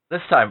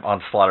This time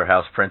on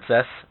Slaughterhouse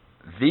Princess,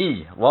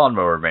 the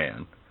Lawnmower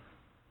Man.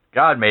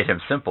 God made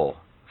him simple.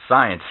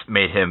 Science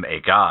made him a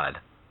god.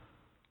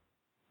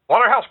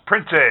 Slaughterhouse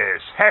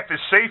Princess, half as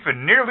safe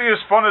and nearly as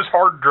fun as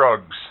hard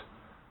drugs.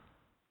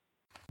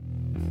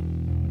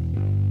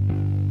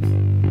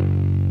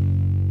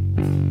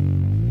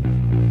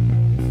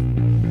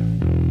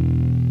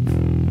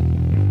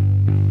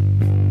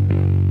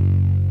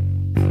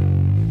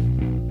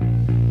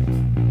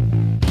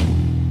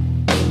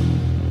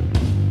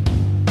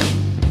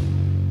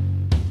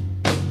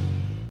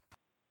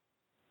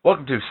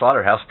 Welcome to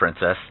Slaughterhouse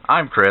Princess.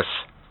 I'm Chris.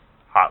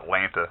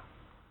 Hotlanta.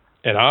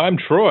 And I'm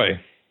Troy.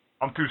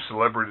 I'm too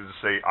celebrity to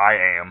say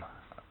I am.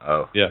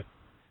 Oh. Yeah.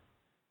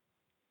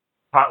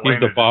 Hotlanta He's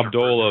the Bob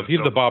Dole of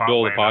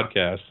the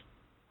podcast.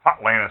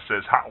 Hotlanta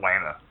says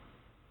Hotlanta.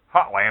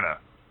 Hotlanta.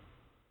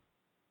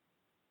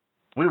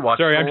 We watched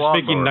Sorry, The I'm just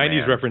making Lawnmower 90s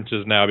Man.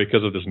 references now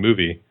because of this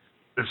movie.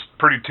 It's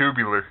pretty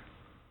tubular.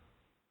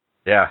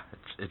 Yeah,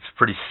 it's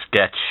pretty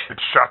sketch. It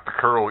shot the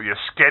curl. Yeah,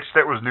 sketch,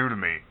 that was new to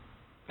me.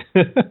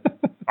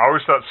 I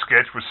always thought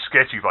sketch was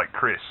sketchy like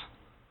Chris.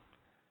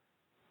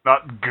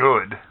 Not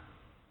good.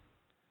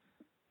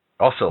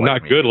 Also like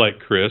Not me. good like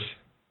Chris.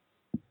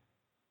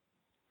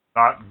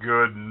 Not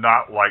good,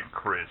 not like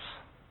Chris.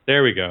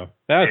 There we go.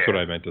 That's Yeah. what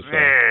I meant to say.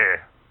 Yeah.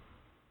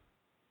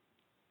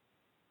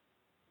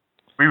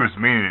 We was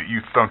meaning it,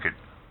 you thunk it.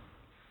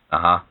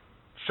 Uh-huh.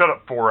 Shut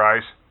up, Four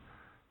Eyes.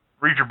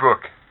 Read your book.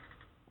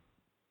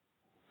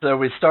 So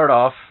we start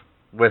off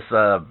with,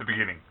 The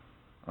beginning.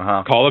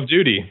 Call of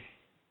Duty.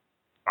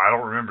 I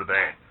don't remember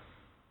that.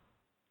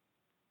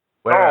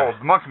 where,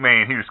 the Monkey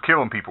Man, he was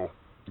killing people.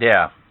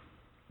 yeah,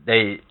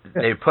 they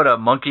put a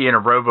monkey in a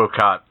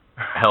RoboCop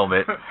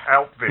helmet,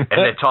 Outfit. and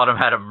they taught him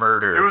how to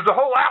murder. It was the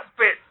whole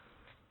outfit.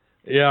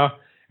 Yeah.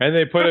 And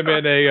they put him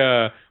in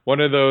a one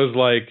of those,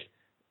 like,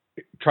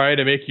 trying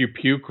to make you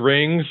puke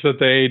rings that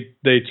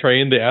they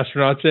trained the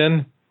astronauts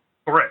in.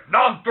 Threat.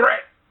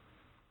 Non-threat.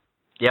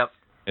 Yep.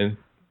 And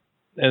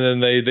then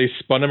they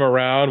spun him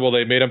around while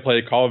they made him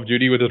play Call of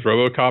Duty with his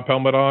RoboCop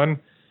helmet on.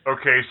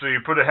 Okay, so you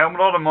put a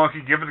helmet on a monkey,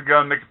 give it a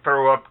gun, make it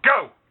throw up.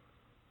 Go!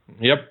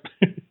 Yep.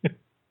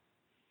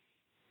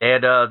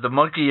 And the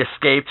monkey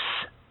escapes,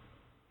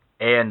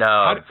 and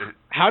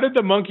How did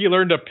the monkey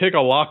learn to pick a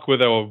lock with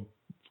a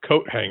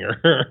coat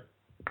hanger?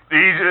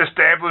 He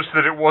established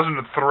that it wasn't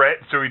a threat,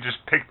 so he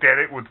just picked at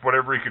it with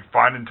whatever he could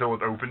find until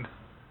it opened.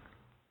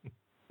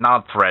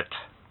 non-threat.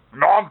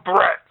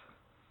 Non-threat!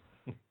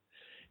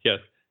 Yes.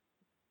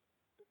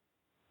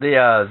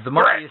 The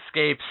monkey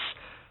escapes,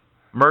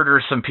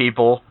 murders some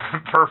people.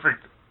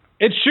 Perfect.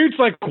 It shoots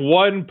like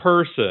one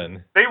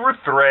person. They were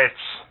threats.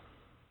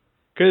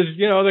 Because,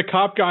 the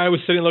cop guy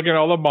was sitting looking at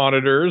all the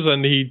monitors,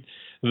 and the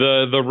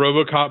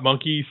RoboCop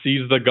monkey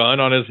sees the gun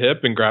on his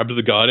hip and grabs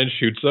the gun and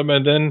shoots him,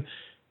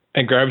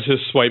 and grabs his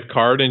swipe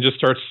card and just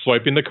starts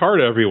swiping the card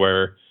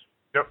everywhere.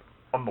 Yep.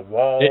 On the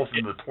walls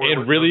and the toilet.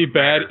 And really doesn't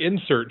bad matter.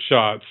 insert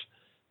shots.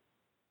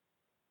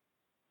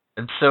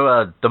 And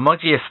so the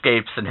monkey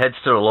escapes and heads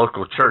to a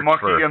local church The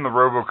monkey for in the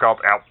RoboCop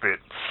outfit.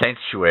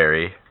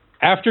 sanctuary.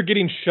 After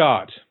getting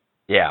shot.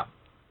 Yeah.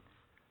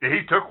 Yeah,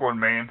 he took one,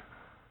 man.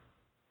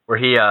 Where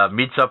he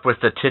meets up with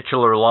the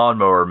titular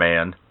Lawnmower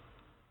Man.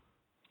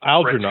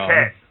 Algernon.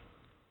 French cat.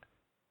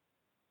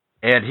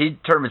 And he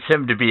determines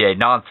him to be a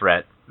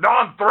non-threat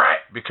Non-threat!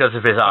 because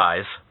of his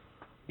eyes.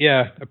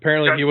 Yeah,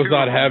 apparently Got he was two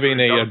not of them, having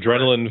so a he does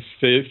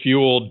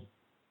adrenaline-fueled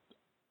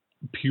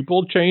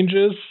pupil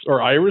changes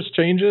or iris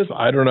changes.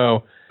 I don't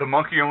know. The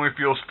monkey only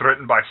feels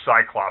threatened by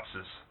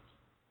cyclopses.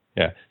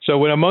 Yeah. So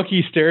when a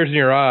monkey stares in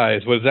your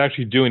eyes, what it's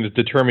actually doing is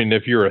determining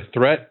if you're a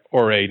threat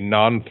or a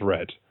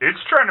non-threat. It's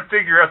trying to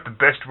figure out the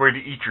best way to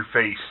eat your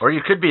face. Or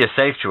you could be a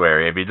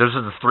sanctuary. I mean, those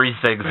are the three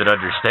things it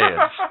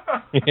understands.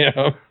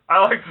 Yeah. I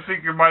like to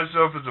think of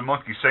myself as a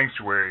monkey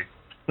sanctuary.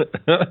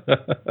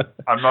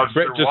 I'm not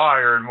Brett sure just- why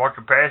or in what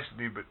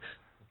capacity, but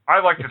I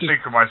like to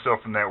think of myself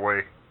in that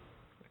way.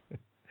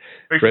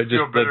 Makes Brett me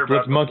feel just better lets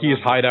about the monkeys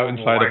horrible, hide out horrible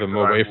inside of life him, that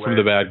away I've from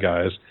the led. bad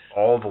guys.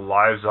 All the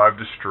lives I've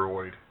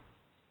destroyed.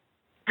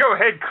 Go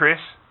ahead, Chris.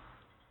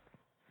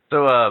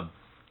 So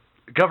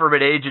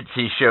government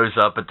agency shows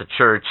up at the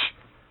church.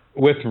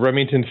 With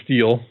Remington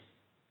Steele.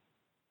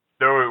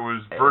 No, it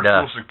was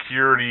Virtual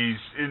Securities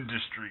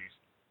Industries.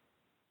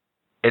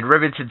 And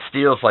Remington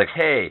Steele's like,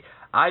 hey,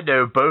 I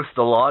know both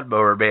the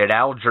Lawnmower Man,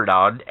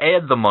 Algernon,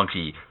 and the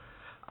monkey.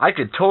 I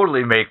could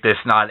totally make this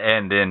not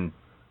end in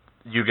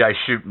you guys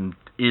shooting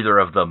either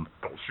of them.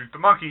 Don't shoot the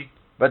monkey.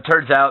 But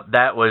turns out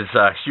that was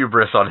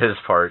hubris on his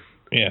part.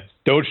 Yeah.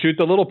 Don't shoot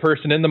the little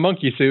person in the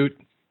monkey suit.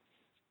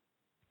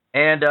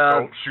 And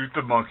Don't shoot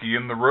the monkey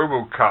in the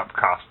RoboCop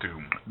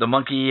costume. the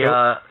monkey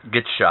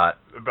gets shot.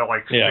 About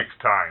like Yeah. 6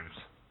 times.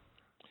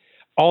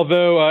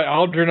 Although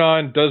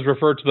Algernon does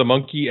refer to the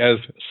monkey as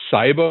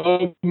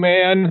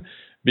Cybo-Man,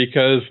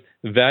 because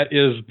that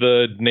is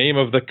the name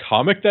of the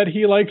comic that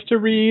he likes to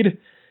read.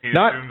 He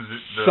Not assumes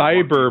that the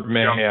monkey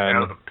jumped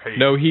out of Cyberman. the page.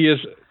 No, he is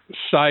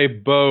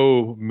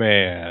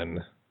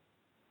Cybo-Man.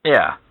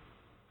 Yeah.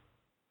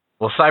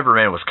 Well,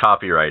 Cyberman was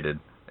copyrighted.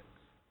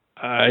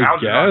 I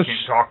Algernon guess.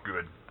 can't talk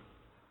good.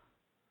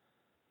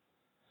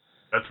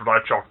 That's what I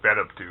chalked that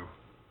up to.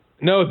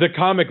 No, the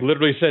comic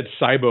literally said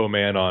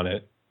Cybo-Man on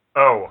it.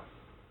 Oh.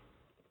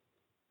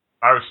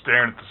 I was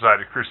staring at the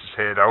side of Chris's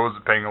head. I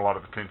wasn't paying a lot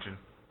of attention.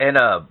 And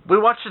we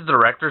watched the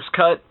director's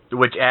cut,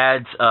 which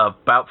adds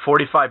about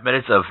 45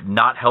 minutes of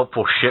not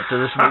helpful shit to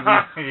this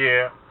movie.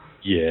 Yeah.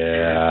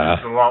 Yeah.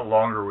 It's a lot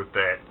longer with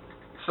that.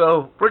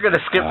 So we're going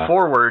to skip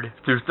forward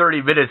through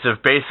 30 minutes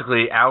of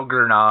basically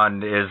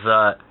Algernon is,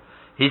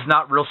 he's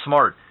not real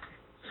smart.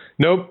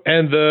 Nope.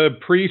 And the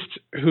priest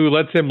who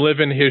lets him live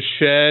in his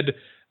shed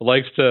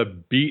likes to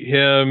beat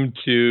him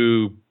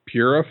to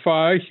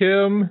purify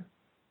him.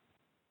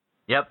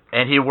 Yep.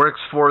 And he works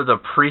for the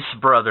priest's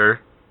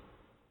brother,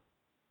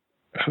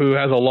 who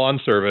has a lawn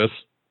service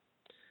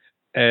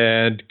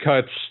and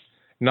cuts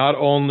not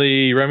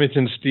only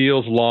Remington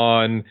Steele's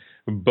lawn,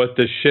 but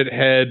the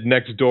shithead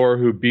next door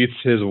who beats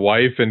his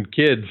wife and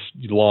kids'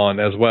 lawn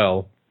as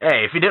well.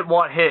 Hey, if he didn't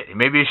want hit,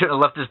 maybe he shouldn't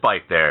have left his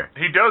bike there.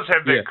 He does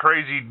have that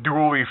crazy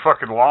dually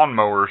fucking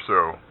lawnmower,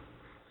 so.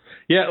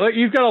 Yeah, like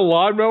you've got a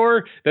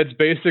lawnmower that's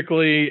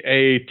basically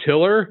a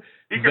tiller.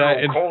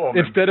 That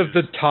instead of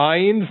the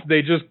tines,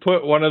 they just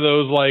put one of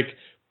those like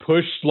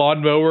push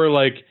lawnmower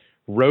like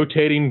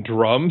rotating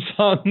drums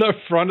on the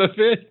front of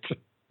it.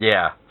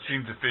 Yeah.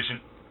 Seems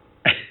efficient.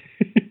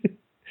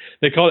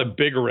 They call it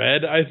Big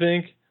Red, I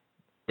think.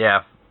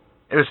 Yeah.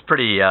 It was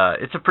pretty,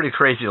 it's a pretty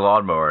crazy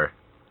lawnmower.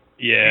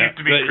 Yeah.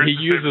 He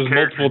uses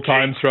multiple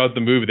times throughout the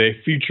movie. They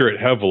feature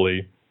it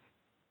heavily.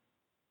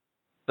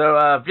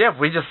 So, yeah,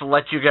 we just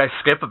let you guys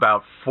skip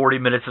about 40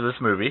 minutes of this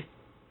movie.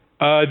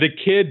 The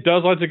kid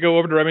does like to go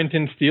over to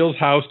Remington Steele's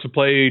house to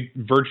play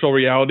virtual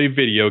reality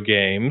video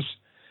games.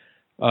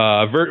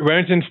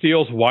 Remington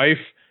Steele's wife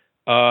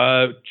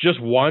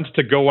just wants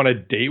to go on a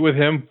date with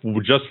him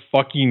just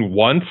fucking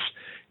once,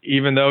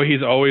 even though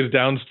he's always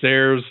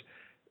downstairs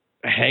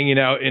hanging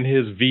out in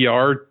his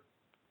VR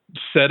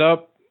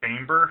setup.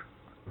 Chamber?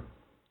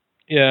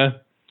 Yeah.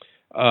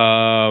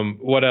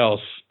 What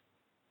else?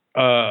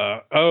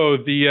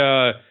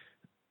 The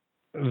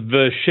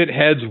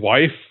shithead's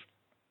wife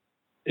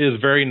is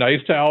very nice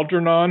to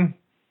Algernon.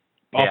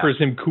 Offers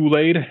him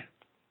Kool-Aid.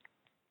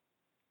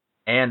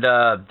 And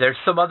there's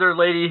some other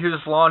lady whose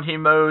lawn he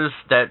mows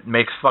that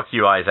makes fuck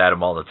you eyes at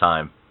him all the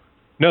time.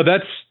 No,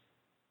 that's...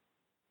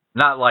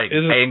 Not like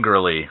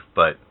angrily,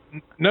 but...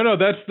 No,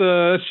 that's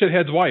the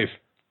shithead's wife.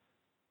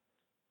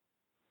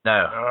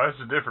 No. No, that's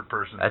a different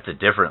person. That's a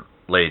different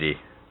lady.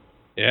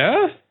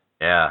 Yeah?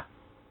 Yeah.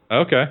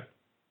 Okay.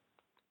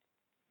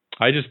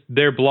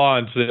 They're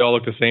blonde, so they all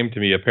look the same to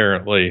me,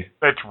 apparently.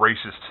 That's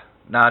racist.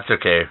 No, it's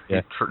okay.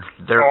 Yeah.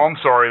 Oh, I'm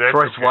sorry. That's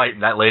Troy's white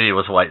and that lady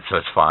was white, so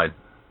it's fine.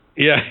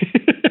 Yeah.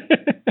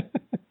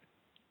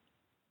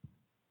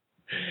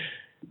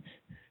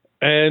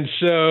 And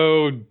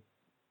so,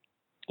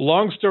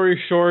 long story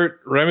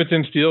short,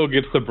 Remington Steele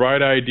gets the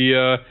bright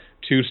idea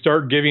to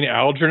start giving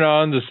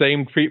Algernon the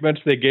same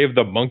treatments they gave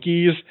the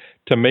monkeys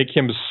to make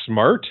him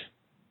smart.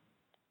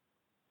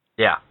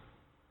 Yeah.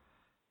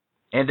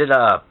 And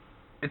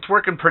it's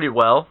working pretty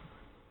well.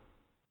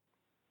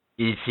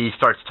 He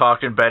starts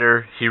talking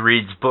better. He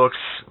reads books,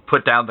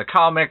 put down the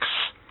comics.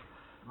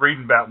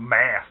 Reading about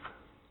math.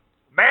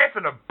 Math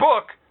in a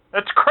book?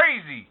 That's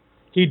crazy.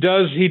 He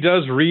does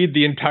read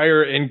the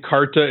entire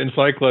Encarta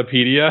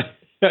encyclopedia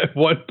at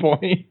one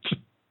point.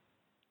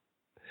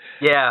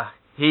 Yeah,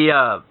 he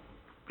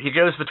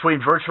goes between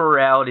virtual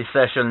reality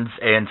sessions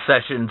and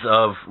sessions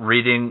of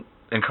reading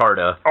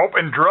Encarta. Oh,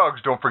 and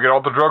drugs. Don't forget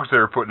all the drugs they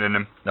were putting in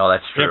him. No,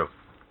 that's true.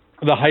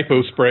 Yep. The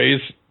hypo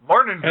sprays.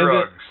 Learning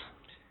drugs.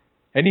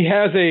 And he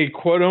has a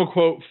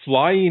quote-unquote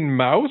flying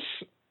mouse,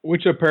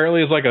 which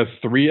apparently is like a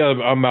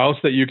mouse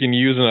that you can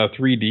use in a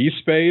 3D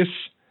space.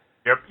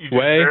 Yep, you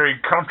just very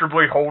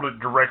comfortably hold it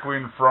directly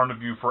in front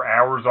of you for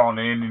hours on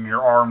end, and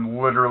your arm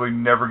literally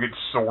never gets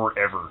sore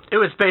ever. It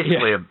was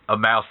basically a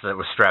mouse that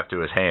was strapped to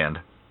his hand.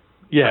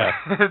 Yeah.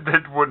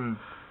 That wouldn't...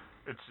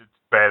 It's a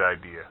bad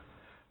idea.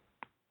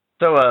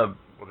 So, well,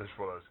 that's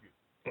what I was getting.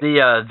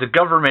 the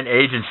government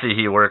agency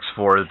he works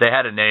for, they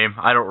had a name.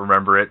 I don't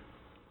remember it.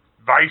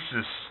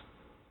 Visus.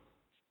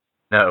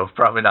 No,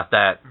 probably not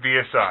that.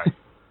 VSI.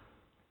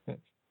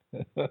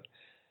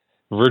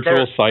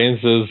 Virtual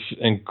Sciences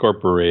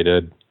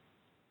Incorporated.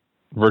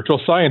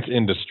 Virtual Science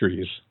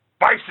Industries.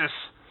 Visus.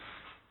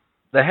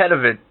 The head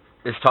of it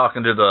is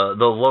talking to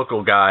the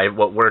local guy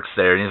what works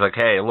there, and he's like,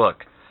 "Hey,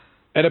 look."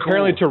 And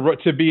apparently,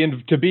 to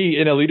be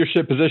in a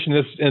leadership position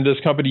in this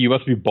company, you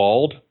must be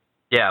bald.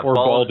 Yeah, or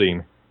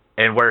balding,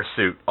 and wear a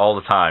suit all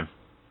the time.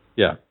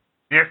 Yeah.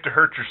 You have to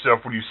hurt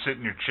yourself when you sit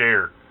in your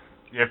chair.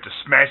 You have to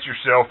smash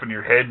yourself in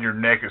your head and your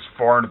neck as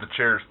far into the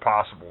chair as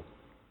possible.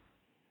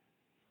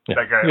 Yeah.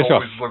 That guy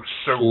always looks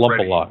so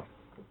ready. A lot.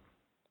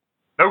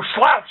 No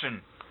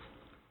slouching!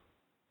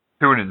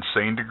 To an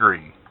insane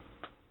degree.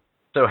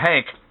 So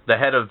Hank, the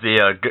head of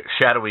the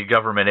shadowy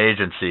government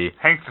agency...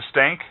 Hank the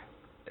Stank?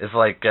 Is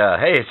like,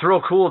 hey, it's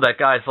real cool that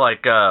guy's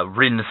like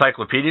reading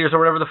encyclopedias or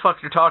whatever the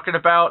fuck you're talking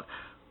about,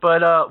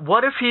 but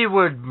what if he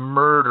were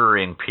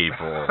murdering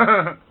people?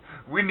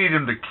 We need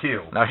him to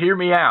kill. Now hear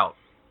me out.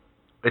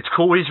 It's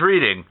cool he's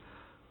reading,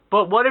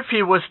 but what if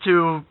he was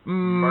to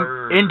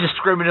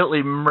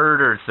indiscriminately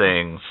murder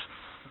things?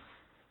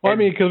 Well, I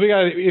mean, because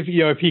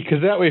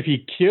that way if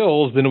he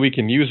kills, then we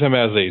can use him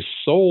as a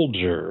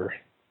soldier.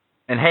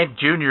 And Hank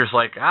Jr.'s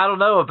like, I don't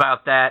know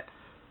about that.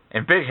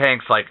 And Big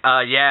Hank's like,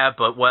 yeah,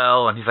 but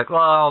well. And he's like,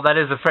 well, that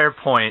is a fair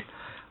point.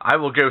 I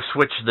will go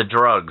switch the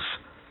drugs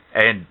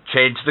and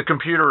change the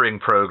computering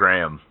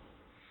program.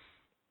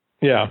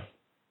 Yeah.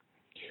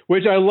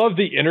 Which I love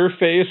the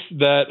interface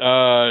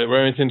that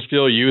Remington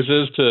Steele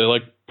uses to,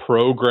 like,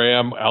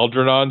 program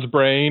Algernon's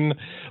brain.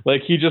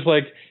 Like, he just,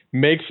 like,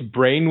 makes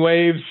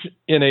brainwaves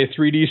in a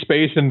 3D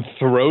space and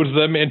throws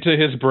them into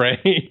his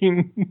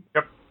brain.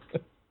 Yep.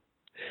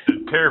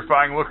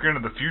 Terrifying look into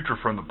the future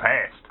from the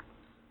past.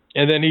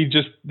 And then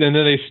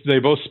they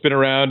both spin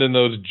around in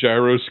those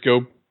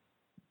gyroscope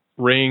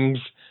rings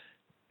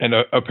and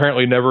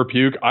apparently never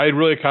puke. I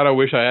really kind of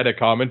wish I had a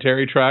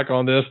commentary track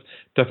on this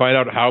to find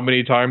out how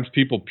many times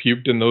people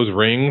puked in those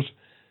rings.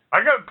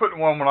 I got put in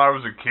one when I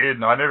was a kid,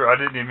 and I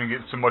didn't even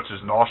get so much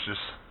as nauseous.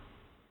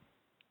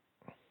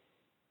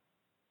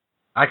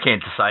 I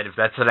can't decide if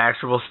that's an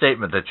actual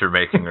statement that you're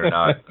making or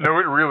not. No,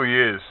 it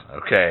really is.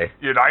 Okay.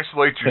 It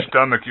isolates your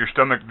stomach. Your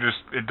stomach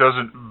it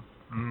doesn't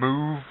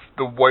move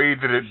the way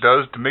that it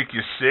does to make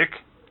you sick.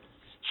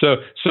 So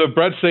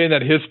Brett's saying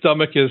that his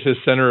stomach is his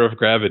center of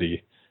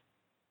gravity.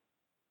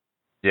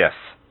 Yes.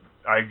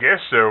 I guess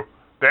so.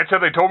 That's how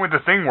they told me the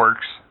thing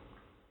works.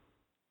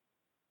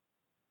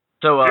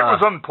 So it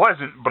was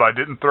unpleasant, but I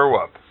didn't throw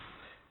up.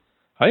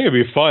 I think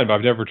it'd be fun, but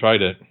I've never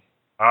tried it.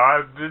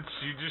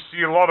 You just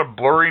see a lot of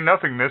blurry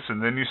nothingness,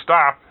 and then you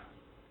stop,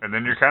 and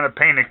then you're kind of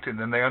panicked, and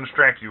then they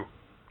unstrap you.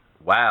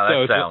 Wow,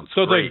 that sounds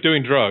so great. it's like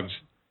doing drugs.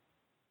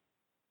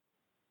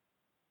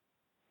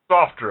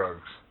 Soft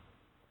drugs.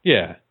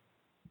 Yeah.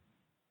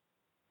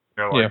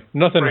 You know,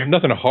 like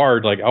nothing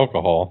hard like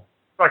alcohol.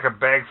 Like a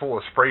bag full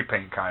of spray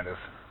paint, kind of.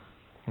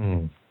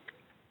 Hmm.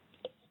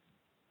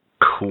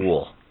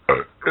 Cool.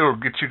 It'll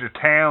get you to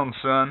town,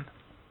 son.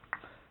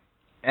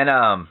 And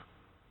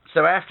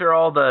so after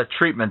all the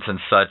treatments and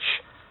such,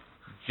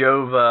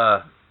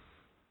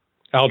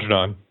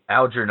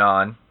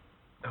 Algernon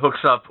hooks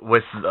up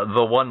with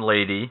the one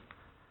lady.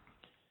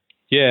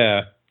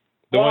 Yeah,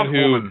 the one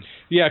who. Woman.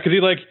 Yeah, because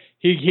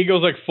he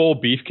goes like full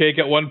beefcake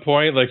at one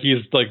point. Like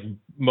he's like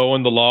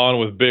mowing the lawn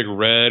with Big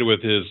Red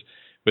with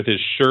his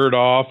shirt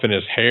off and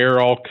his hair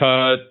all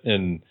cut,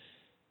 and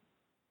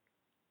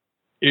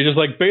it's just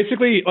like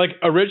basically like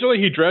originally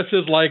he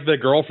dresses like the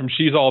girl from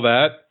She's All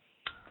That.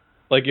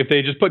 Like if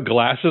they just put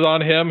glasses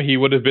on him, he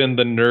would have been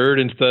the nerd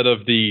instead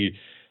of the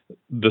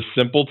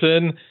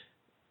simpleton,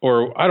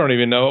 or I don't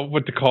even know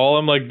what to call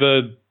him, like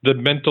the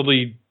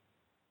mentally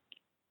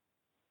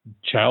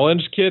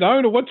challenged kid. I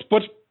don't know what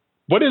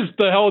is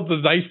the hell the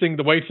nice thing,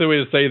 the way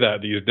to say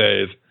that these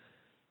days.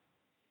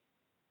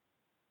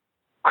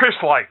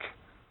 Chris-like.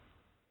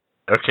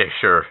 Okay,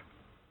 sure.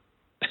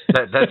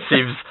 That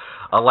seems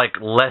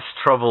like less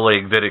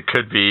troubling than it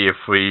could be if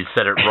we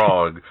said it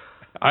wrong.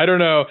 I don't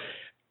know.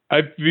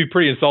 I'd be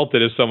pretty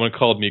insulted if someone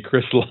called me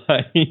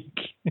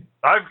Chris-like.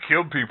 I've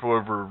killed people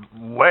over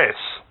less.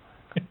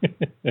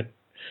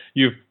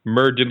 You've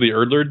murderedly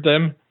erdlered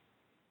them?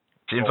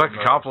 Seems like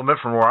a compliment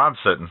from where I'm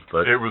sitting,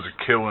 but it was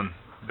a killing.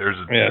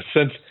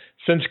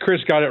 Since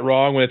Chris got it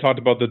wrong when they talked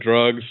about the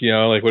drugs,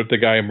 like what if the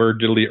guy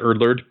murderedly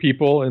erdlered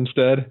people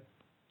instead?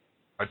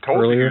 I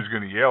told you he was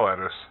going to yell at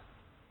us.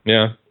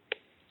 Yeah.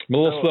 I'm a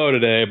little slow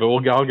today, but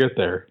I'll get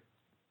there.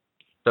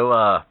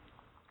 So,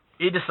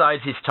 he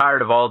decides he's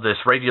tired of all this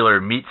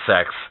regular meat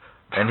sex,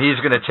 and he's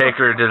going to take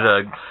her to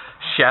the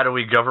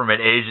shadowy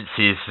government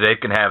agencies so they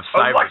can have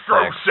cyber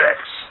sex.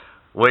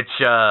 Which,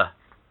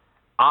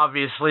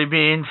 obviously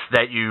means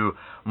that you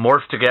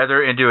morph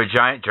together into a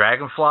giant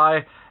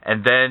dragonfly,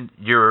 and then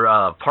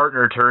your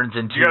partner turns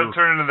into... You gotta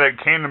turn into that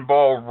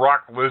cannonball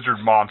rock lizard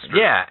monster.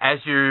 Yeah,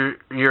 as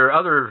your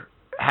other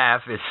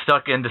half is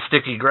stuck into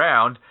sticky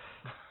ground,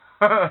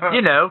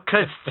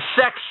 because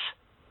sex...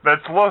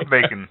 That's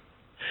lovemaking.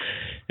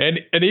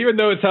 And even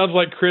though it sounds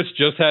like Chris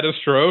just had a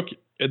stroke,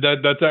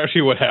 that's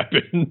actually what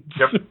happened.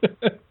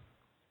 Yep.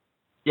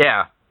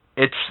 Yeah,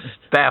 it's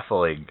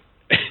baffling.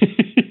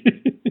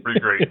 Pretty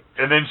great.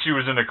 And then she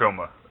was in a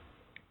coma.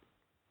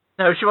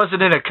 No, she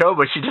wasn't in a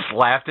coma. She just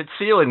laughed at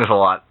ceilings a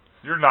lot.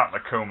 You're not in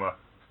a coma.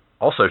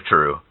 Also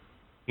true.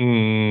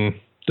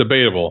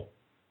 Debatable.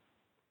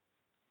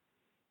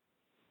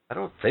 I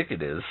don't think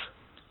it is.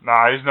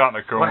 Nah, he's not in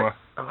a coma.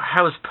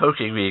 How is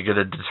poking me going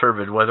to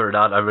determine whether or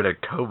not I'm in a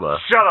coma?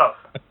 Shut up!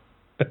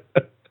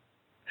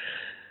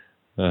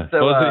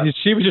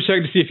 She was just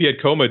checking to see if he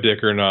had coma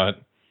dick or not.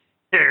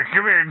 Here,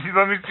 come here.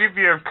 Let me see if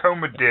you have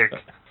coma dick.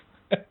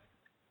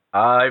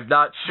 I'm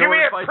not sure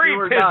if I do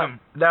or not.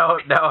 Now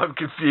I'm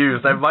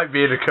confused. I might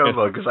be in a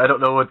coma because I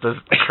don't know what the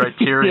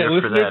criteria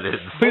for that is.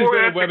 Please Boy,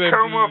 go to that's a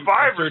coma if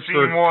I ever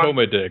seen one.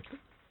 Coma dick.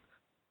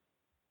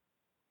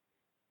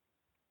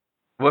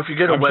 Well, if you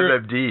go to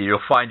WebMD, you'll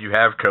find you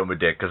have coma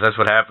dick because that's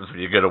what happens when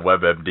you go to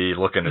WebMD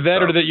looking at that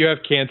stuff. Or that you have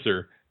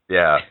cancer.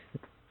 Yeah.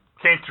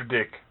 Cancer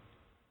dick.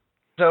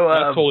 So,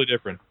 That's totally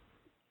different.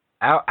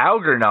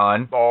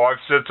 Algernon. Oh, I've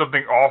said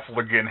something awful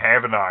again,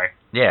 haven't I?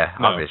 Yeah,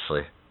 No.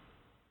 obviously.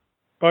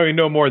 I mean,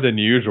 no more than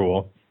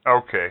usual.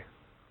 Okay.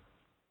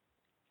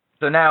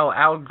 So now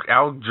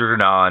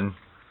Algernon.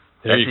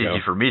 There That's you easy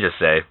go. for me to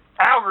say.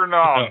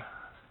 Algernon.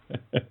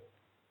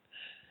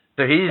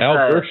 So he's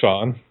Al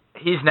Gershon.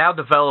 he's now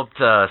developed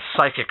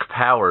psychic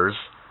powers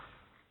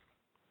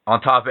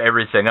on top of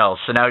everything else.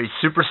 So now he's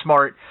super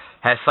smart,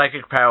 has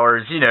psychic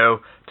powers,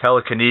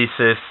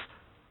 telekinesis,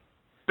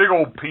 Big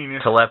old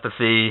penis.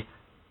 telepathy.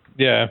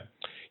 Yeah.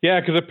 Yeah,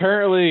 because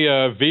apparently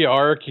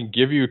VR can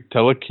give you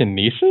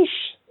telekinesis?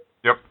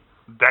 Yep.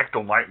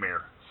 Dactyl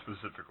Nightmare,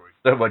 specifically.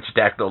 So much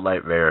dactyl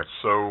nightmare.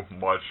 So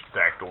much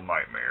Dactyl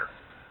Nightmare.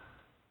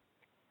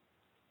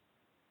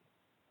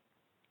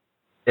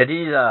 And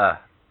he's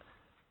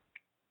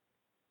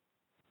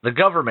the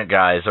government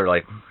guys are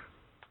like,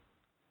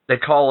 they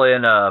call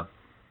in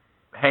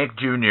Hank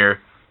Jr.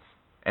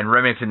 and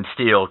Remington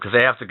Steele because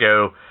they have to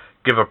go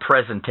give a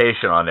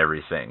presentation on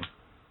everything.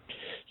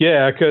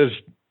 Yeah, because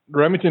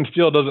Remington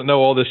Steele doesn't know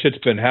all this shit's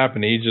been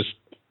happening. He just,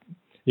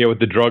 with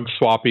the drug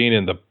swapping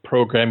and the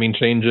programming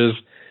changes,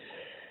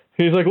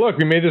 he's like, look,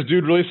 we made this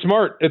dude really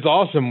smart. It's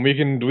awesome. We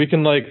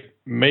can like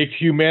make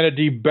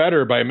humanity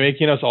better by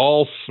making us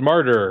all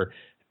smarter.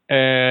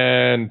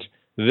 And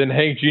then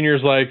Hank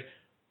Jr.'s like,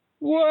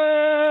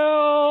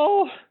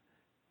 well,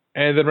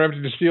 and then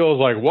Remington Steele is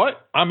like,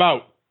 what? I'm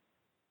out.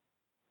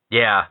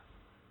 Yeah.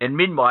 And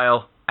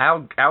meanwhile,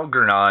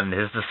 Algernon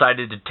has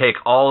decided to take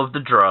all of the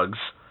drugs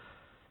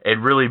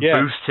and really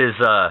boost his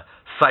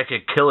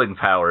psychic killing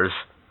powers.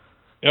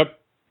 Yep.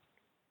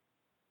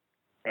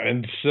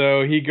 And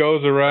so he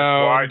goes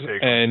around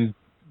and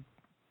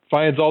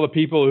finds all the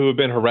people who have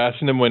been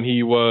harassing him when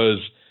he was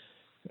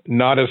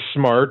not as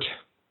smart.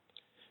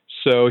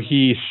 So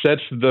he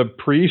sets the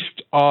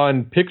priest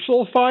on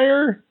pixel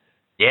fire.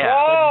 Yeah.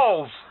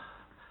 Balls!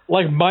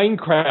 Like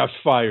Minecraft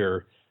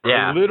fire.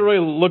 Yeah. It literally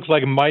looks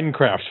like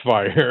Minecraft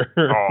fire.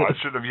 Oh, I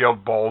shouldn't have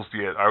yelled balls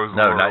yet. I was a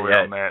little early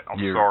on that. I'm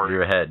sorry.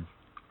 You're ahead.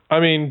 I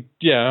mean,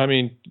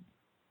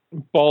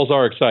 balls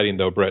are exciting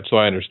though, Brett, so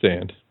I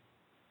understand.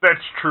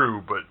 That's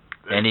true, but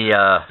And he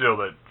still,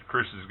 that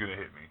Chris is going to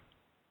hit me.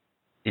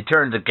 he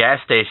turned the gas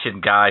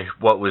station guy,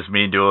 what was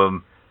mean to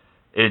him,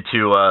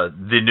 into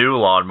the new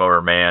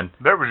Lawnmower Man.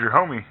 That was your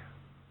homie.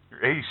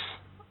 Your ace.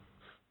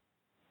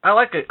 I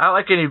like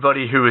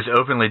anybody who is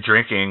openly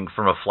drinking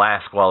from a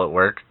flask while at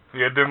work. He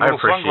had them I little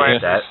appreciate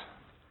sunglasses. that.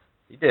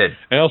 He did.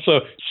 And also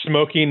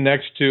smoking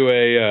next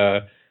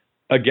to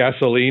a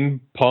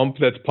gasoline pump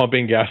that's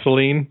pumping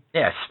gasoline.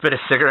 Yeah, spit a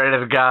cigarette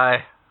at a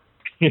guy.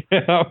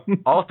 Yeah.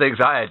 All things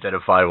I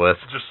identify with.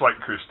 Just like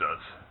Chris does.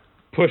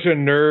 Push a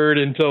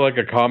nerd into like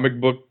a comic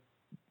book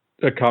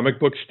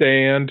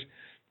stand.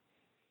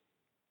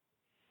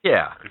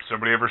 Yeah, If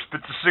somebody ever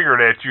spits a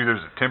cigarette at you,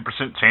 there's a 10%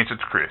 chance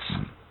it's Chris.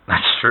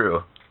 that's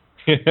true.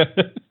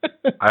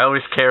 I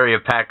always carry a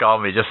pack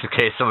on me just in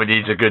case somebody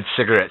needs a good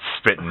cigarette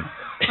spitting.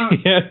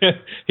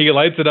 He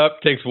lights it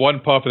up, takes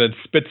one puff, and then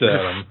spits it at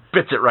him.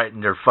 Spits it right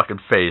in their fucking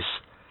face.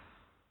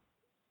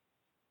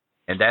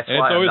 And that's And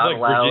why it's I'm always not like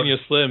allowed. Virginia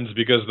Slims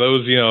because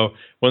those,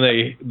 when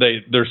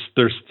they're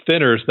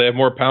thinners, they have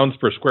more pounds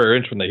per square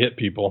inch when they hit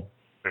people.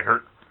 They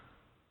hurt.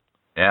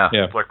 Yeah.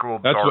 Yeah, It's like a little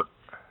that's dart.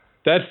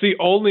 that's the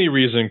only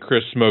reason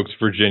Chris smokes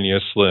Virginia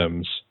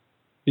Slims.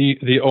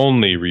 The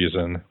only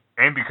reason.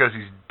 And because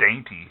he's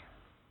dainty.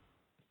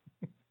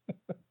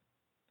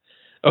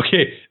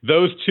 Okay,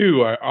 those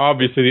two are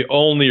obviously the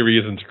only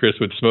reasons Chris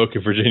would smoke a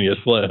Virginia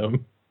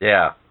Slim.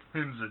 Yeah.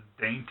 Him's a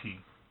dainty.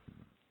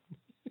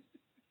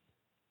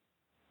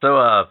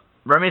 So,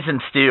 Remington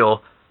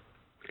Steele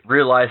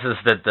realizes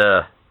that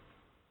the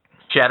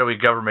shadowy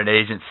government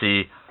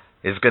agency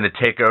is going to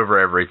take over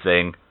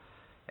everything,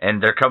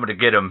 and they're coming to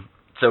get him.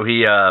 So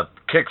he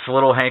kicks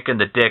little Hank in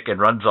the dick and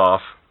runs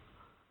off.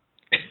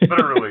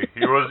 Literally.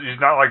 He's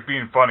not like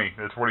being funny.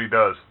 That's what he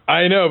does.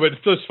 I know, but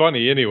it's just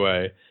funny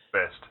anyway.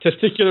 Best.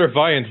 Testicular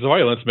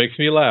violence makes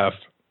me laugh.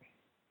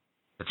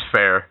 It's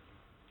fair.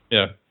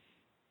 Yeah.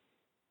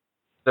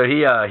 So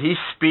he's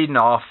speeding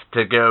off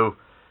to go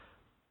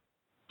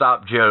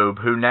stop Job,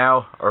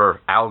 or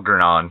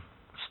Algernon.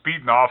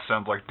 Speeding off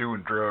sounds like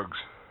doing drugs.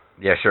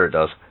 Yeah, sure it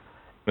does.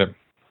 Yep.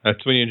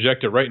 That's when you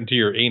inject it right into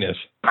your anus.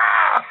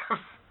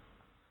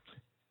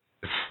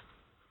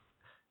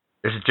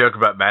 There's a joke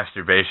about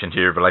masturbation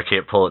here, but I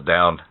can't pull it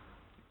down.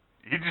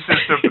 He just said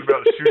something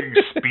about shooting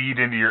speed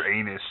into your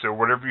anus, so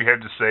whatever you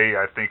have to say,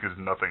 I think is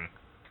nothing.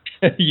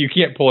 You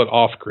can't pull it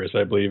off, Chris,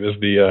 I believe, is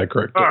the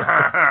correct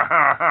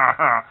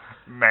term.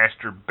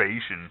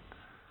 Masturbation.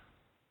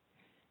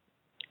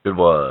 Good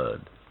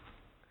one.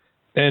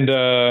 And,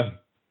 so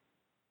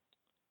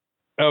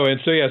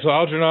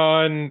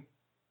Algernon...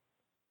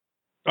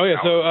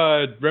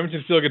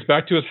 Remington Steele gets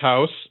back to his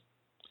house,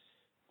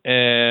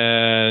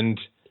 and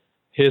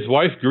his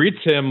wife greets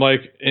him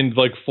in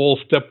full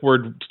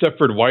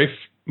Stepford wife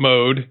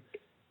mode.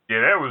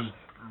 Yeah, that was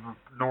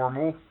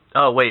normal.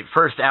 Oh, wait.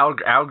 First,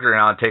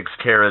 Algernon takes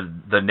care of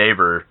the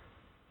neighbor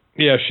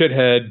Yeah,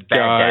 shithead Bad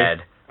guy.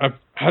 dad.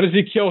 How does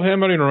he kill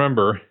him? I don't even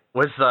remember.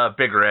 With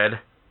Big Red.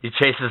 He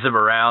chases him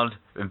around,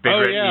 and Big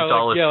Red eats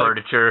all his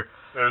furniture.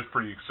 That was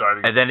pretty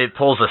exciting. And then it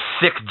pulls a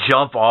sick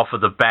jump off of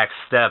the back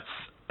steps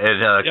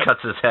and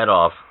cuts his head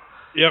off.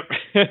 Yep.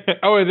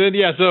 And then,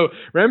 so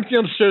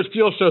Remington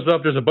Steele shows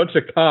up. There's a bunch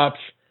of cops,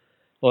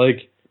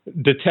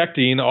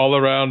 detecting all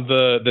around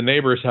the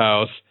neighbor's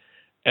house.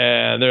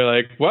 And they're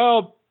like,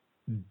 well,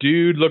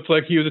 dude looks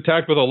like he was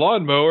attacked with a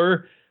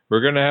lawnmower.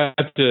 We're going to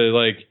have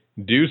to,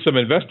 do some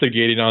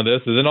investigating on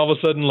this. And then all of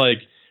a sudden,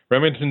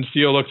 Remington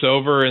Steele looks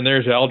over, and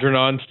there's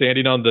Algernon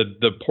standing on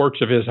the porch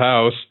of his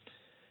house.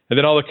 And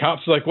then all the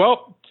cops are like,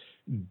 well,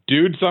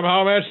 dude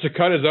somehow managed to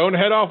cut his own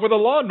head off with a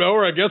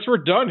lawnmower. I guess we're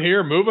done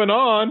here. Moving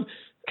on.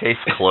 Case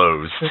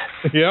closed.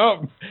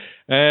 Yep.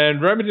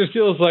 And Remington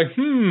Steele is like,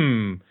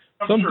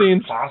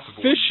 something's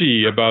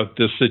fishy about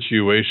this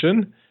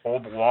situation.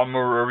 Hold the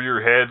lawnmower over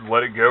your head,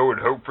 let it go,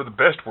 and hope for the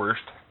best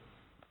worst.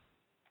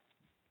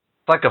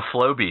 It's like a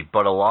Flowbee,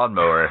 but a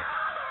lawnmower.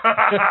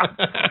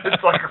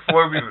 It's like a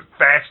Flowbee, but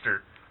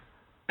faster.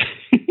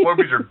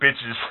 Flowbees are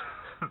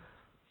bitches.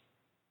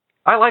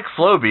 I like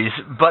Flowbees,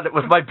 but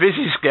with my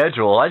busy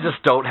schedule, I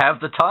just don't have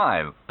the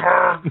time.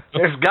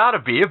 There's got to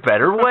be a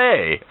better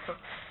way.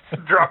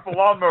 Drop a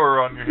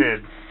lawnmower on your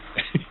head.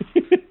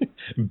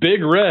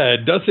 Big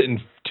Red does it in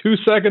 2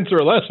 seconds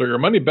or less, or your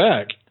money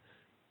back.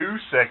 2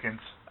 seconds.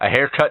 A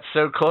haircut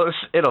so close,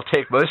 it'll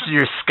take most of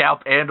your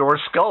scalp and or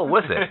skull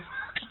with it.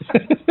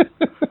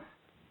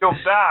 You'll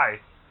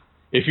die.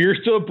 If you're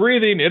still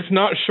breathing, it's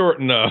not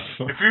short enough.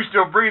 If you're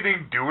still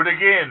breathing, do it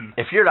again.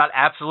 If you're not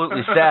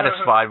absolutely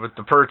satisfied with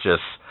the purchase,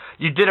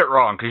 you did it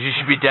wrong, because you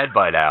should be dead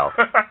by now.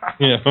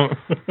 Yeah.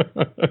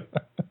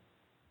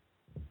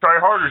 Try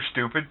harder,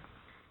 stupid.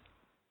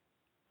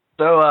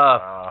 So,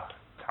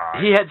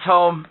 he heads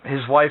home.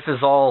 His wife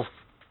is all,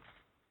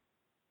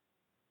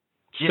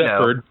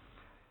 Stepford.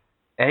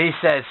 And he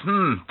says,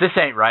 this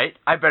ain't right.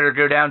 I better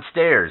go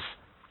downstairs.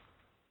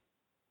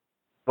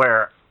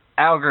 Where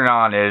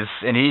Algernon is,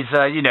 and he's,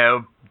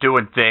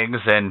 doing things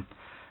and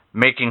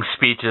making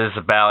speeches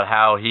about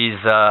how he's,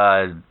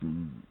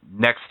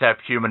 next step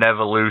human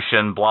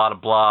evolution, blah, blah,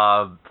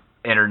 blah,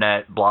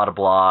 internet, blah, blah,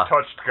 blah.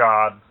 Touched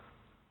God.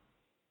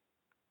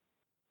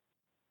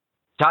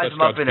 Ties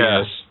him up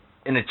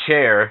in a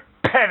chair.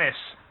 Penis.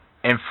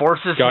 And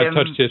forces God him...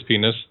 God touched his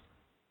penis.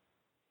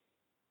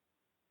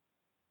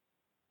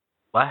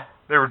 What?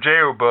 They were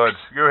J.O. buds.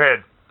 Go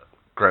ahead.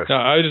 Gross. No,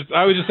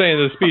 I was just saying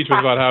the speech was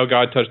about how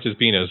God touched his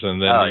penis,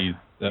 and then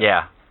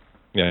Yeah.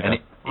 And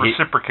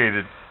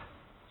reciprocated.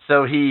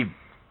 So he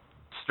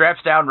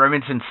straps down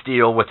Remington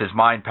Steele with his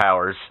mind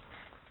powers.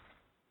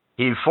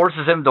 He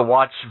forces him to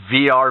watch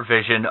VR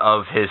vision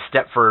of his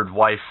Stepford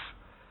wife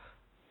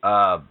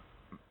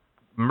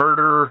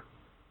murder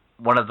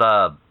one of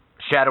the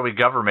shadowy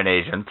government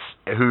agents,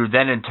 who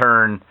then in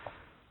turn,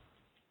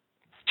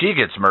 she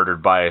gets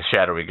murdered by a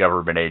shadowy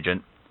government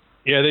agent.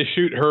 Yeah, they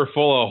shoot her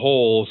full of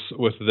holes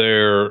with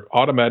their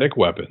automatic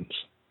weapons.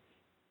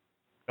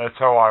 That's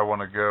how I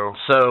want to go.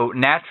 So,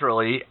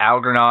 naturally,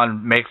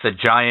 Algernon makes a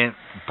giant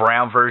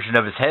brown version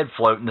of his head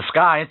float in the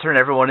sky and turn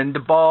everyone into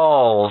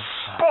balls.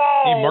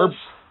 Balls!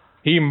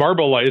 He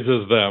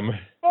marbleizes them.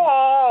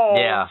 Balls!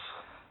 Yeah.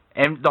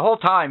 And the whole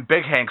time,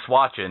 Big Hank's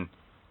watching.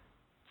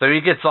 So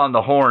he gets on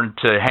the horn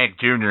to Hank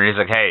Jr. He's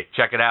like, hey,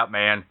 check it out,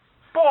 man.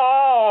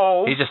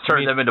 Balls! He just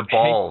turned them into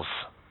balls.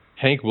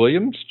 Hank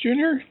Williams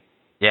Jr.?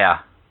 Yeah.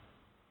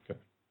 Okay.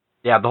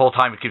 Yeah, the whole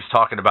time he keeps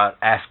asking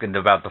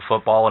about the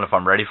football and if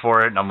I'm ready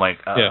for it, and I'm like,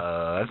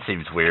 that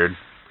seems weird.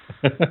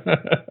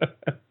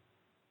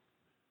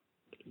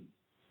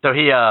 So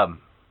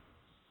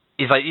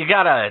he's like, you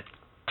gotta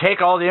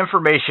take all the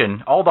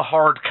information, all the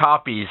hard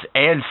copies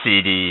and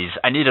CDs.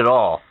 I need it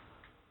all.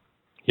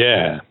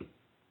 Yeah.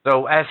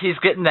 So as he's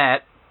getting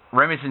that,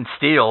 Remington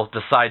Steele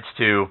decides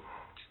to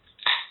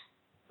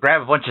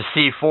grab a bunch of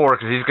C4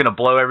 because he's gonna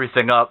blow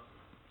everything up.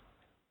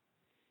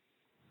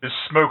 This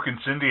smoke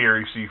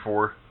incendiary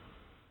C4.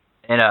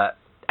 And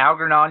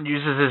Algernon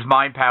uses his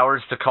mind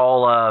powers to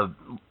call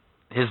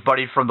his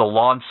buddy from the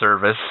lawn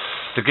service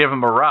to give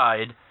him a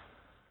ride,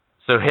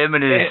 so him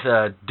and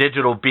his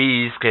digital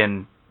bees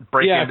can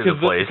break into the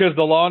place. Because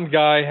the lawn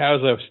guy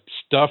has a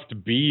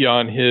stuffed bee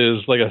on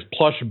his, like a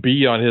plush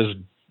bee on his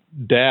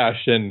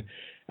dash, and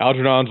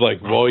Algernon's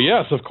like, well,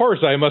 yes, of course,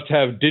 I must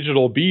have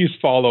digital bees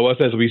follow us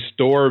as we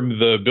storm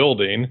the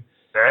building.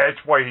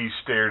 That's why he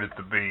stared at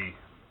the bee.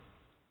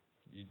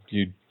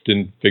 You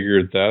didn't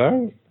figure that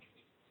out?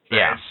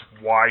 Yeah.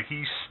 That's why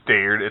he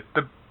stared at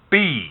the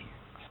bee.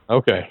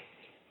 Okay.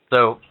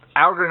 So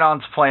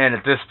Algernon's plan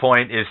at this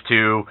point is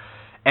to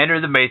enter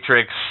the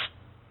Matrix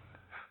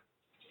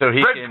so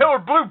he Red pill or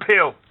blue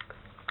pill?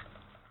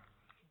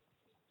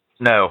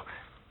 No.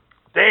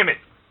 Damn it.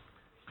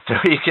 So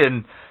he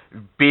can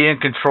be in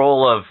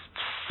control of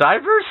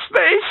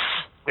cyberspace?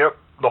 Yep.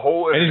 The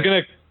whole... And he's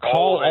going to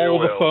call all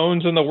the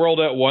phones in the world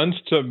at once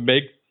to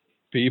make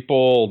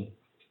people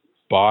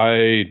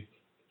buy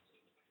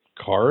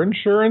car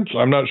insurance?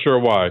 I'm not sure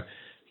why.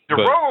 The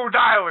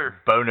Robo-Dialer!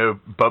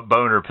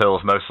 Boner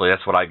pills, mostly.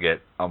 That's what I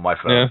get on my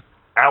phone. Yeah.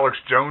 Alex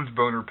Jones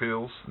boner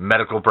pills.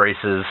 Medical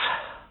braces.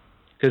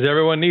 Because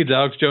everyone needs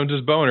Alex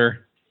Jones's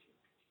boner.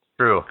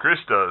 True. Chris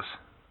does.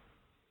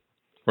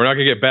 We're not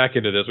going to get back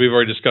into this. We've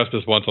already discussed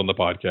this once on the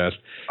podcast.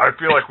 I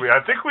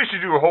think we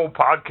should do a whole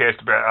podcast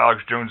about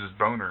Alex Jones's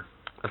boner.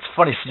 It's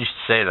funny you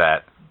should say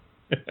that.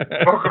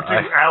 Welcome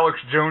to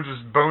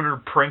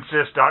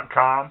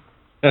AlexJones'sBonerPrincess.com.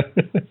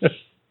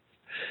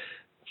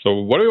 So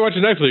what are we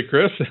watching next week,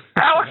 Chris?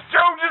 Alex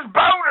Jones's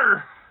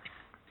boner!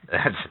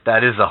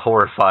 That is a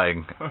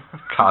horrifying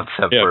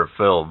concept for a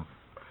film.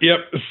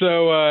 Yep.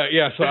 So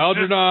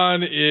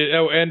Algernon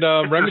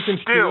Remington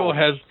Steele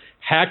has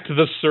hacked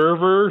the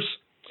servers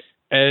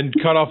and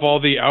cut off all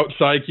the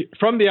outside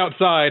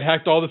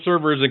hacked all the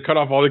servers and cut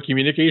off all the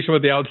communication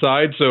with the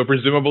outside. So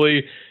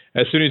presumably,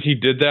 as soon as he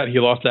did that, he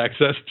lost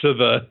access to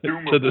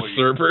the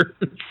server.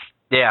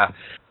 Yeah.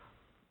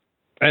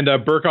 And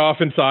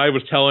Burkhoff inside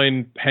was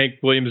telling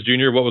Hank Williams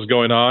Jr. what was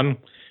going on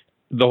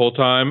the whole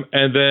time.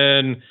 And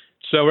then,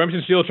 so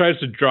Remington Steele tries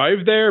to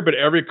drive there, but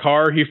every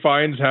car he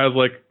finds has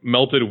like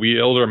melted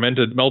wheels or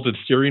melted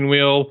steering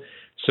wheel.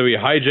 So he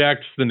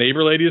hijacks the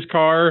neighbor lady's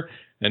car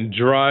and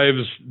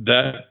drives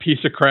that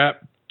piece of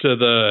crap to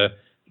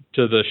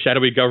the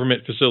shadowy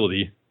government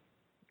facility.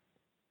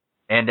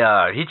 And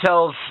he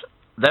tells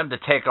them to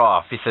take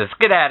off. He says,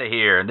 "Get out of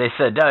here." And they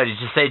said, "No, did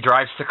you say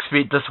drive 6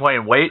 feet this way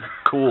and wait?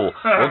 Cool,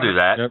 we'll do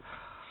that." Yep.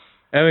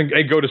 And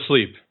go to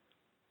sleep.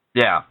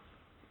 Yeah.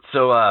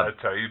 So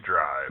that's how you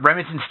drive.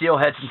 Remington Steele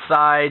heads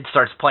inside,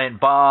 starts planting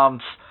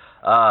bombs.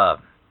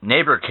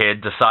 Neighbor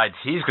kid decides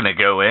he's going to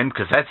go in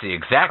because that's the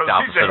exact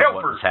opposite of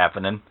what was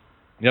happening.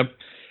 Yep.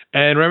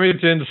 And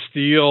Remington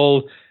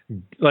Steele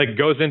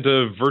goes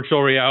into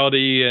virtual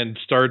reality and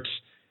starts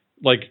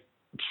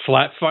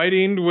flat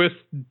fighting with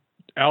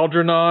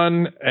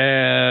Algernon,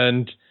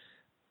 and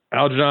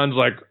Algernon's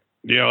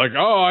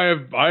oh, I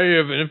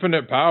have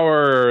infinite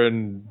power,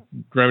 and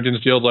Remington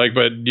Steele's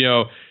but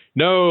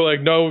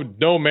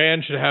no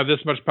man should have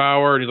this much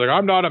power, and he's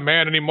I'm not a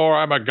man anymore,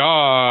 I'm a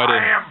god.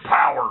 I am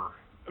power.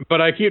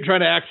 But I keep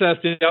trying to access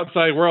the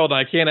outside world, and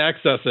I can't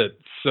access it,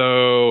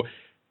 so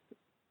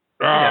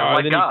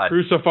and then God. He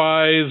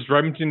crucifies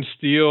Remington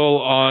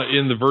Steele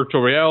in the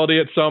virtual reality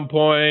at some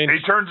point. He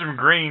turns him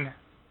green.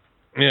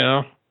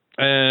 Yeah.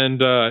 And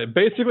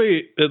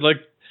basically,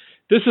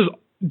 this is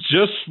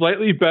just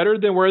slightly better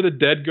than Where the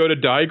Dead Go to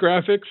Die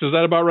graphics. Is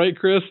that about right,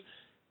 Chris?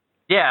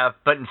 Yeah,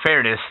 but in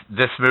fairness,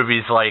 this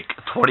movie's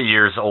 20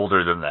 years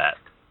older than that.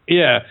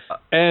 Yeah,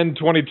 and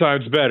 20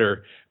 times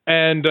better.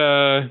 And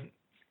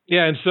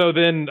and so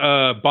then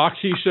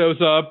Boxy shows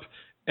up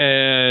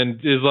and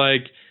is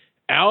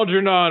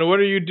Algernon, what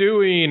are you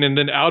doing? And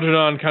then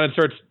Algernon kind of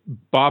starts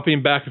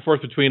bopping back and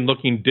forth between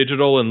looking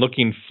digital and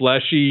looking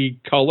fleshy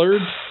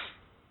colored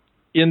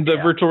in the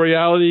virtual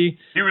reality.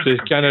 He was a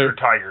computer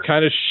tiger.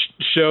 Kind of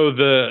show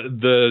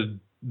the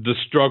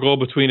struggle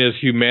between his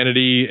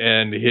humanity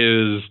and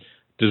his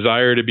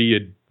desire to be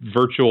a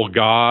virtual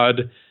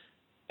god.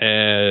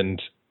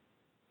 And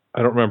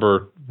I don't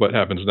remember what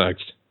happens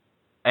next.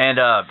 And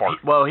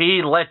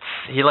he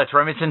lets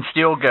Remington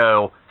Steele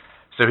go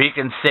so he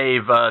can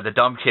save the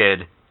dumb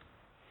kid.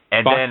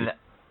 And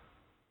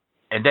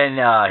then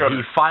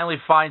he finally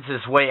finds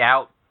his way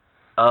out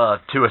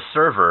to a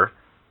server,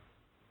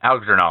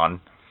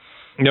 Algernon.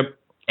 Yep.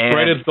 And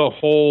right as the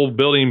whole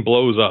building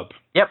blows up.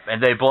 Yep,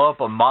 and they blow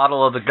up a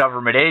model of the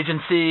government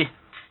agency.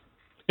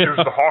 It was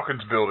the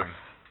Hawkins building.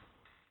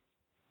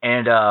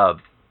 And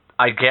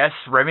I guess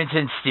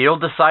Remington Steele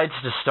decides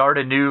to start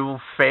a new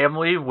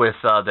family with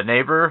the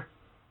neighbor.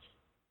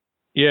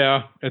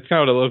 Yeah, it's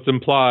kind of what it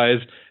implies.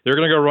 They're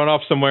going to go run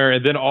off somewhere,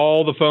 and then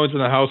all the phones in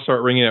the house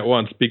start ringing at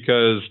once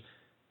because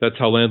that's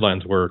how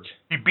landlines work.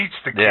 He beats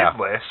the kid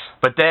less.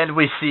 But then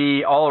we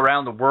see all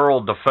around the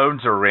world the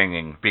phones are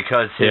ringing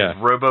because his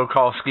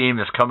robocall scheme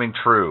is coming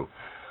true.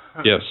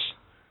 Yes.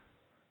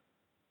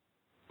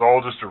 It's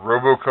all just a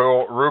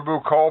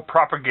robocall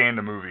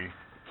propaganda movie.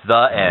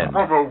 The end.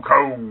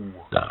 Robocall.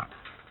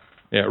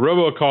 Yeah,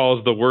 Robocall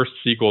is the worst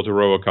sequel to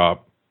RoboCop.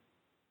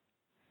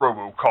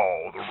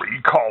 Robocall, the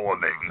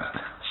recalling.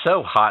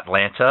 So hot,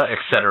 Lanta,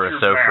 etc.,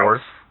 so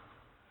forth.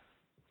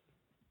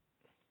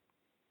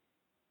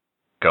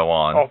 Go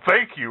on. Oh,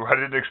 thank you. I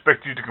didn't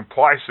expect you to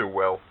comply so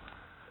well.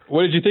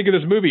 What did you think of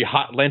this movie,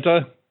 Hot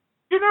Lanta?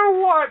 You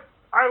know what?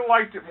 I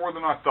liked it more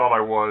than I thought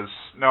I was.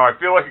 Now, I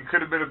feel like it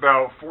could have been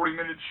about 40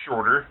 minutes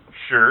shorter,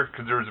 sure,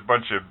 because there was a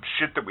bunch of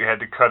shit that we had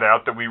to cut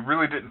out that we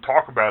really didn't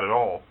talk about at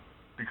all.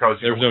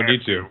 Because there was no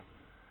need to.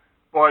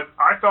 But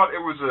I thought it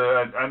was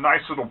a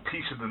nice little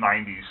piece of the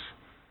 90s.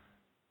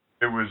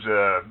 It was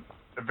a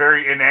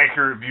very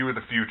inaccurate view of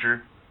the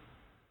future.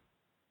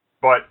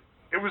 But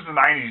it was the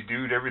 90s,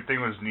 dude. Everything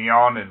was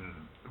neon and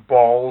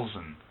balls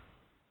and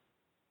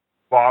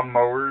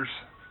lawnmowers.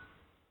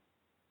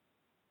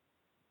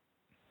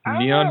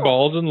 Neon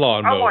balls and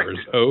lawnmowers.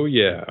 Oh,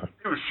 yeah.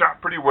 It was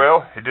shot pretty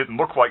well. It didn't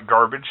look like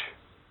garbage.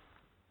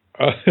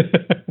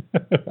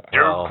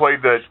 Joe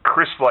played that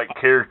Chris-like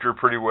character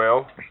pretty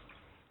well.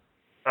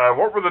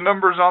 What were the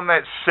numbers on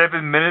that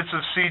 7 minutes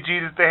of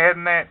CG that they had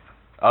in that?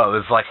 Oh,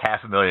 it was like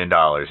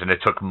 $500,000, and it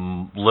took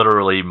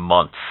literally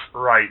months.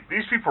 Right.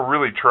 These people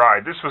really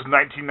tried. This was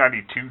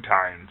 1992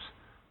 times,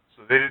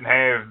 so they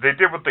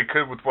did what they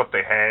could with what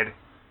they had,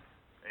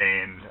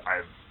 and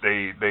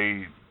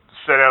they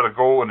set out a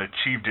goal and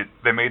achieved it.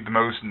 They made the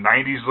most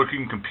 90s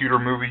looking computer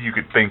movie you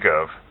could think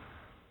of,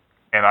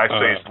 and I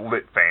say it's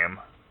lit, fam.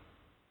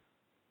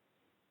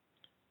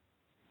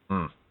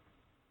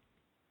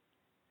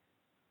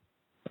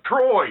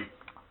 Troy.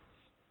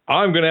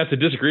 I'm going to have to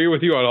disagree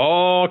with you on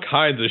all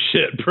kinds of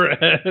shit,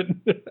 Brett.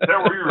 Is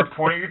that where you were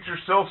pointing at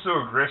yourself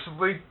so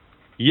aggressively?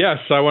 Yes,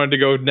 I wanted to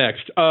go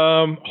next.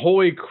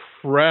 Holy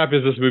crap,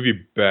 is this movie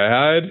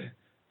bad?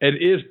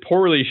 It is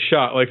poorly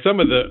shot. Like some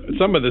of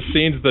the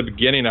scenes at the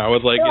beginning, I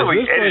was like,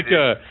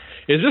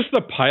 is this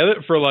the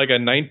pilot for like a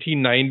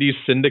 1990s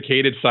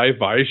syndicated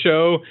sci-fi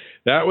show?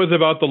 That was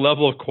about the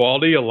level of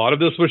quality a lot of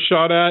this was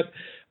shot at.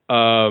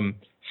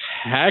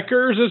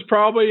 Hackers is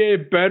probably a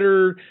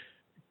better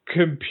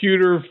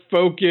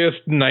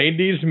computer-focused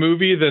 90s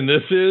movie than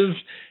this is,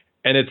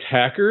 and it's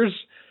Hackers.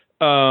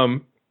 I'd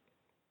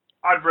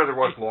rather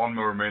watch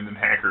Lawnmower Man than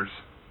Hackers.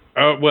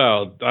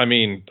 Well, I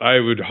mean, I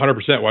would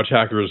 100% watch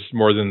Hackers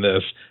more than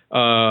this.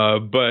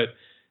 But,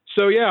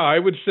 so yeah, I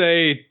would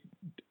say,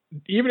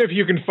 even if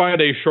you can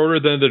find a shorter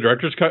than the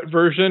director's cut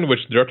version, which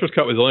the director's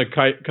cut was the only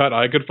cut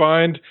I could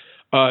find,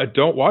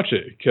 don't watch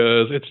it,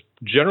 because it's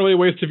generally a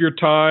waste of your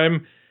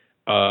time.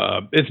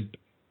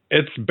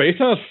 It's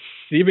based on a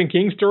Stephen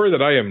King story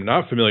that I am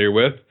not familiar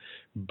with,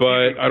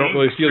 but I don't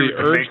really feel the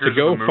urge to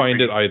go find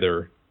it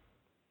either.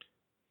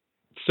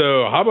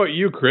 So, how about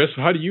you, Chris?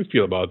 How do you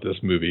feel about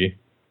this movie?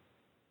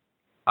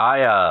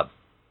 I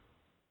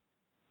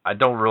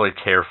don't really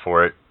care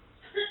for it.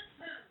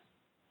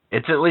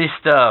 It's at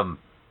least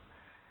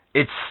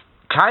it's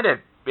kind of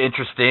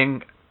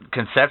interesting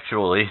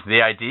conceptually.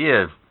 The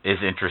idea is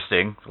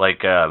interesting,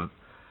 like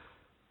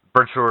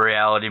virtual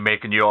reality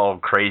making you all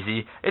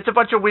crazy. It's a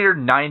bunch of weird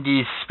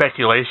 90s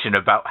speculation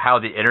about how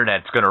the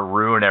internet's going to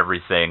ruin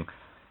everything.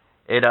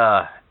 It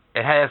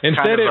has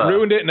Instead, it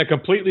ruined it in a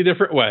completely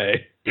different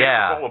way.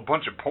 Yeah. It's all a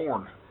bunch of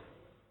porn.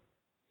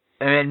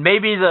 And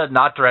maybe the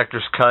not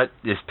director's cut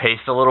is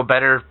paced a little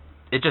better.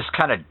 It just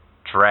kind of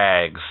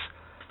drags.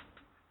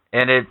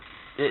 And it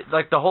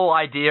like the whole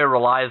idea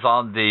relies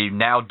on the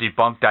now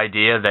debunked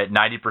idea that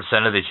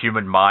 90% of the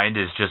human mind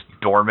is just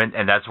dormant,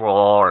 and that's where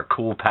all our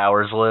cool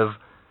powers live.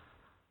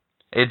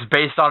 It's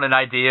based on an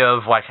idea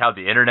of like how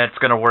the internet's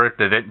going to work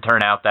that didn't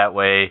turn out that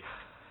way.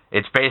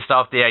 It's based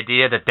off the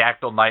idea that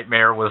Dactyl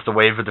Nightmare was the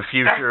wave of the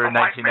future in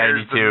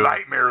 1992. The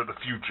nightmare of the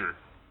future.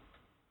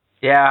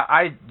 Yeah,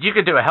 you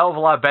could do a hell of a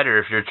lot better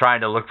if you're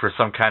trying to look for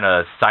some kind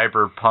of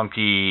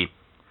cyberpunky,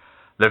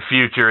 the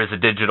future is a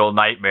digital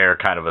nightmare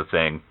kind of a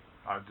thing.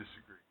 I disagree.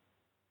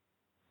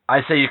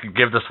 I say you could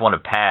give this one a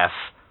pass.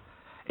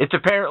 It's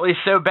apparently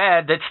so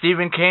bad that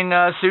Stephen King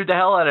sued the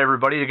hell out of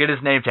everybody to get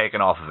his name taken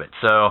off of it.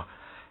 So,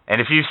 and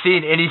if you've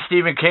seen any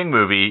Stephen King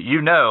movie,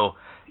 you know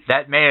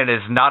that man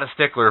is not a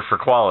stickler for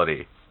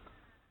quality.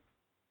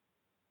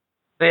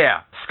 So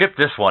yeah, skip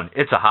this one.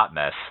 It's a hot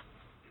mess.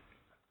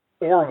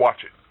 Or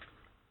watch it.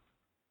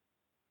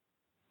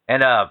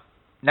 And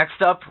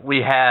next up,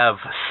 we have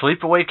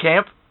Sleepaway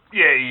Camp.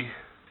 Yay.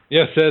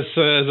 Yes, as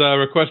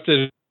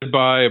requested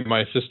by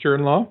my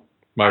sister-in-law.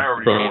 I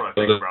already know what I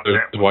think about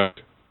that one. Wife.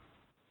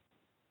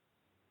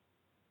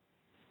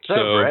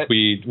 So Brett?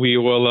 we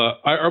will.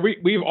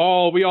 We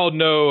all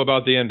know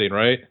about the ending,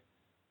 right?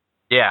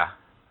 Yeah.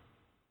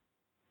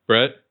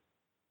 Brett?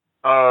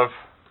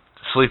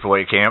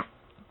 Sleepaway Camp.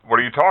 What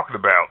are you talking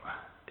about?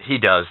 He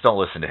does. Don't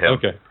listen to him.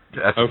 Okay.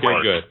 That's Okay,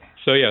 worse. good.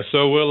 So yeah,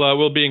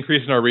 we'll be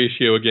increasing our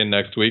ratio again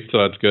next week, so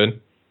that's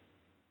good.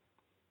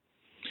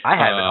 I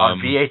have it on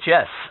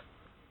VHS.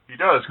 He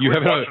does. You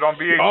have watch it on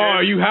VHS. Oh,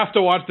 you have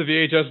to watch the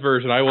VHS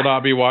version. I will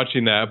not be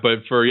watching that,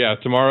 but for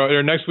tomorrow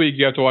or next week,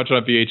 you have to watch it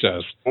on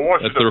VHS. We'll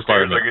watch That's it the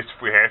upstairs, requirement. I guess,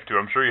 if we have to.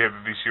 I'm sure you have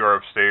a VCR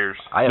upstairs.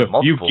 I have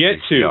multiple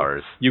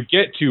VCRs. You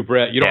get to,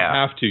 Brett. You don't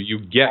have to. You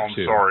get I'm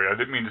to. sorry. I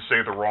didn't mean to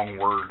say the wrong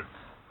word.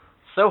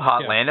 So,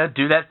 Hotlanta,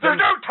 do that thing. There's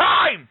no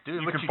time! Do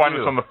You what can you find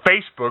do. us on the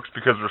Facebooks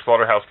because we're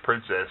Slaughterhouse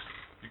Princess.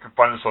 You can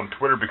find us on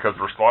Twitter because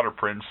we're Slaughter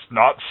Prince,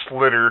 not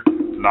Slitter,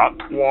 not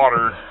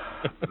Twatter,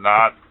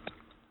 not...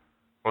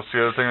 What's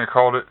the other thing I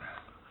called it?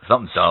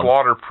 Something dumb.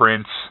 Slaughter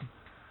Prince.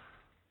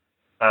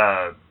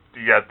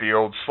 You got the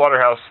old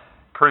Slaughterhouse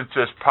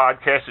Princess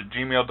Podcast at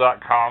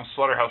gmail.com,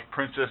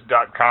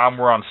 slaughterhouseprincess.com.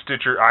 We're on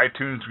Stitcher,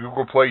 iTunes,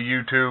 Google Play,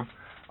 YouTube,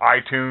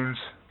 iTunes,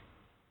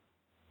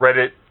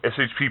 Reddit,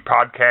 SHP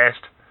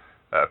Podcast,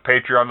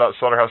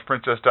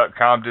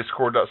 patreon.slaughterhouseprincess.com,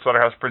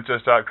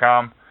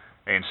 discord.slaughterhouseprincess.com,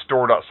 and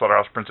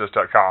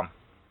store.slaughterhouseprincess.com.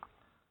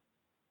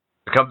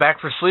 Come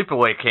back for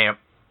Sleepaway Camp.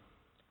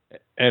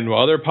 And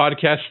while other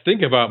podcasts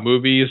think about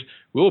movies,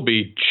 we'll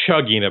be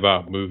chugging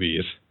about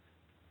movies.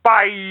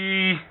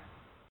 Bye!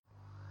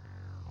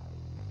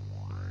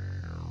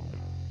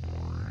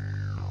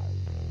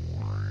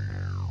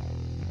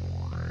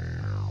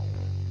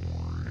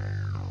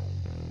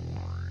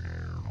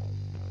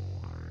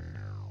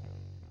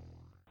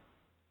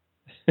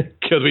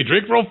 because we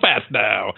drink real fast now.